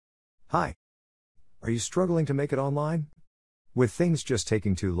Hi. Are you struggling to make it online? With things just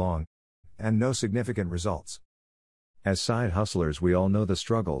taking too long and no significant results? As side hustlers, we all know the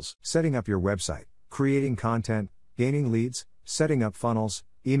struggles: setting up your website, creating content, gaining leads, setting up funnels,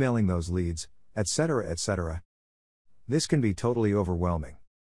 emailing those leads, etc., etc. This can be totally overwhelming.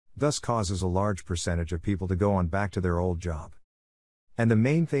 Thus causes a large percentage of people to go on back to their old job. And the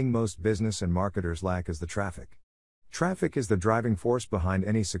main thing most business and marketers lack is the traffic. Traffic is the driving force behind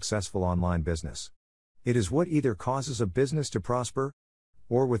any successful online business. It is what either causes a business to prosper,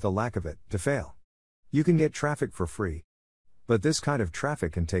 or with the lack of it, to fail. You can get traffic for free, but this kind of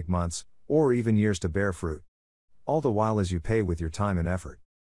traffic can take months, or even years to bear fruit. All the while as you pay with your time and effort.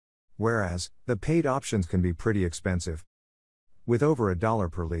 Whereas, the paid options can be pretty expensive, with over $1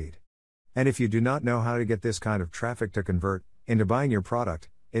 per lead. And if you do not know how to get this kind of traffic to convert into buying your product,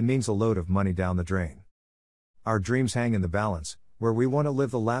 it means a load of money down the drain. Our dreams hang in the balance, where we want to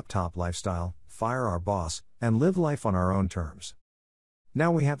live the laptop lifestyle, fire our boss, and live life on our own terms.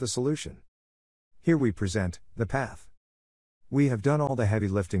 Now we have the solution. Here we present the path. We have done all the heavy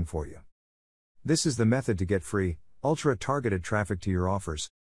lifting for you. This is the method to get free, ultra-targeted traffic to your offers,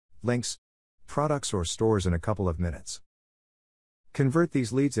 links, products or stores in a couple of minutes. Convert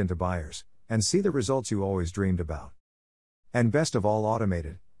these leads into buyers, and see the results you always dreamed about. And best of all,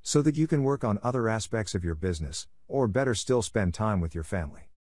 automated, so that you can work on other aspects of your business, or better still, spend time with your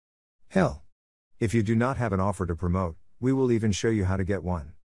family. Hell, if you do not have an offer to promote, we will even show you how to get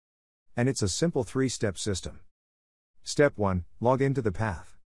one. And it's a simple 3-step system. Step 1, log into the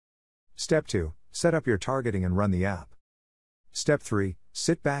path. Step 2, set up your targeting and run the app. Step 3,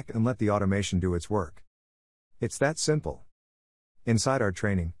 sit back and let the automation do its work. It's that simple. Inside our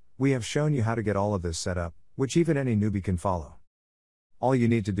training, we have shown you how to get all of this set up, which even any newbie can follow. All you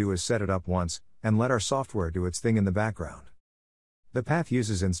need to do is set it up once, and let our software do its thing in the background. The path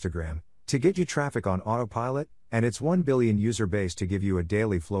uses Instagram to get you traffic on autopilot, and its 1 billion user base to give you a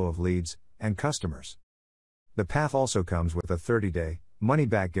daily flow of leads and customers. The path also comes with a 30-day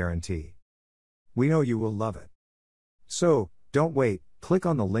money-back guarantee. We know you will love it. So, don't wait, click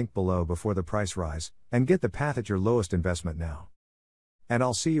on the link below before the price rise, and get the path at your lowest investment now. And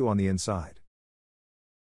I'll see you on the inside.